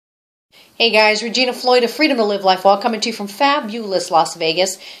Hey guys, Regina Floyd of Freedom to Live Life Well, coming to you from fabulous Las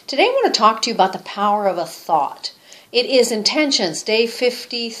Vegas. Today I want to talk to you about the power of a thought. It is Intentions, day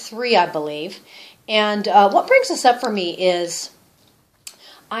 53, I believe. And what brings this up for me is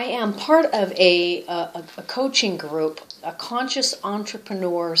I am part of a coaching group, a conscious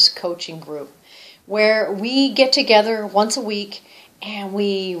entrepreneurs coaching group, where we get together once a week and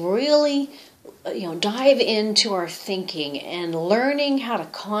we really dive into our thinking and learning how to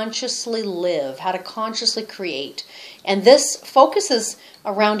consciously live, how to consciously create. And this focuses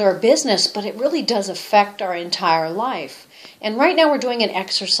around our business, but it really does affect our entire life. And right now we're doing an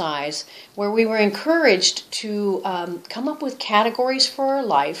exercise where we were encouraged to come up with categories for our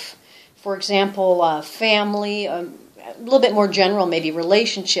life. For example, family, a little bit more general, maybe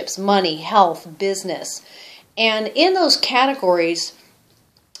relationships, money, health, business. And in those categories,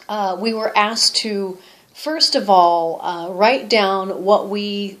 we were asked to, first of all, write down what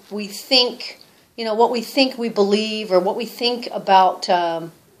we think, what we think we believe, or what we think about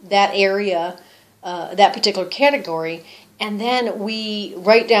that area, that particular category, and then we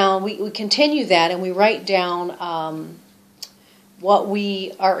write down, we continue that, and we write down what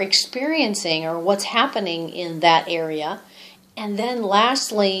we are experiencing or what's happening in that area, and then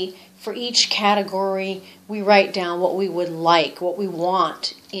lastly, for each category, we write down what we would like, what we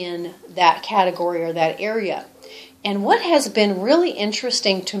want in that category or that area. And what has been really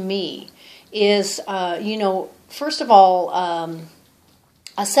interesting to me is, first of all,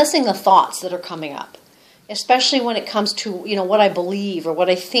 assessing the thoughts that are coming up, especially when it comes to, what I believe or what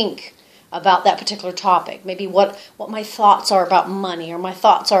I think about that particular topic. Maybe what my thoughts are about money, or my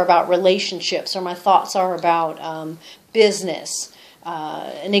thoughts are about relationships, or my thoughts are about business.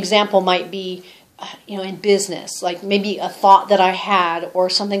 An example might be, in business, like maybe a thought that I had or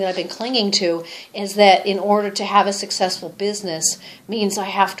something that I've been clinging to is that in order to have a successful business means I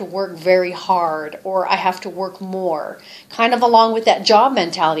have to work very hard, or I have to work more. Kind of along with that job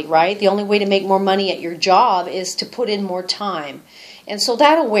mentality, right? The only way to make more money at your job is to put in more time. And so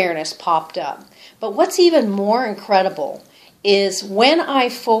that awareness popped up. But what's even more incredible is when I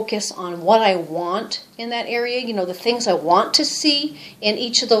focus on what I want in that area, the things I want to see in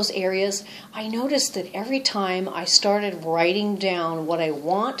each of those areas, I noticed that every time I started writing down what I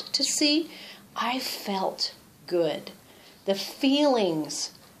want to see, I felt good. The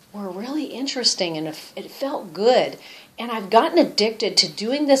feelings were really interesting, and it felt good. And I've gotten addicted to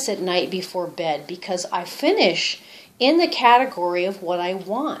doing this at night before bed because I finish in the category of what I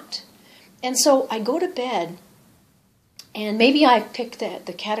want. And so I go to bed, and maybe I pick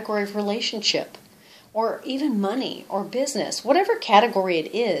the category of relationship, or even money, or business, whatever category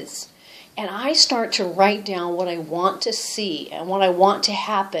it is. And I start to write down what I want to see and what I want to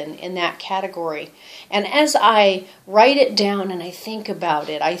happen in that category. And as I write it down and I think about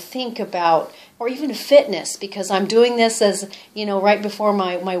it, or even fitness, because I'm doing this as, right before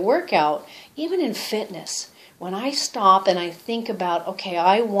my workout, even in fitness. When I stop and I think about, okay,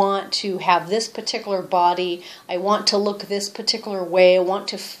 I want to have this particular body, I want to look this particular way, I want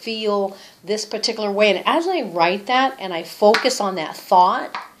to feel this particular way, and as I write that and I focus on that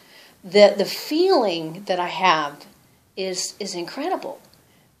thought, the feeling that I have is incredible.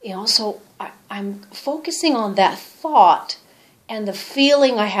 So I'm focusing on that thought and the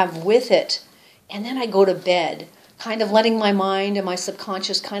feeling I have with it, and then I go to bed, kind of letting my mind and my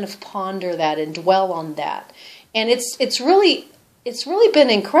subconscious kind of ponder that and dwell on that. And it's really been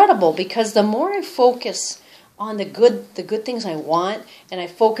incredible, because the more I focus on the good things I want, and I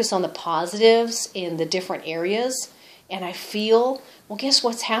focus on the positives in the different areas, and I feel, well, guess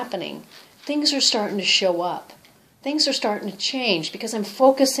what's happening? Things are starting to show up. Things are starting to change because I'm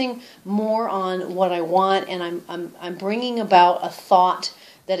focusing more on what I want, and I'm bringing about a thought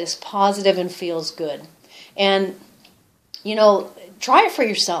that is positive and feels good. And try it for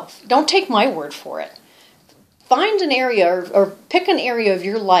yourself. Don't take my word for it. Find an area, or pick an area of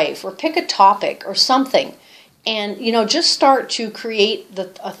your life, or pick a topic or something, and just start to create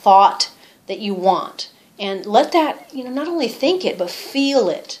a thought that you want, and let that not only think it but feel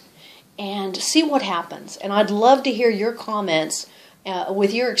it, and see what happens. And I'd love to hear your comments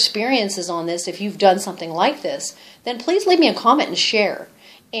with your experiences on this. If you've done something like this, then please leave me a comment and share.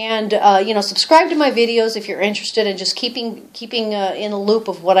 And subscribe to my videos if you're interested in just keeping in the loop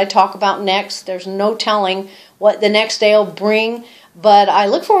of what I talk about next. There's no telling what the next day will bring, but I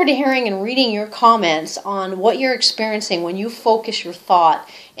look forward to hearing and reading your comments on what you're experiencing when you focus your thought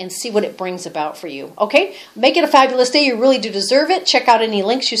and see what it brings about for you. Okay? Make it a fabulous day. You really do deserve it. Check out any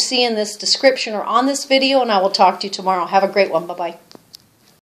links you see in this description or on this video, and I will talk to you tomorrow. Have a great one. Bye-bye.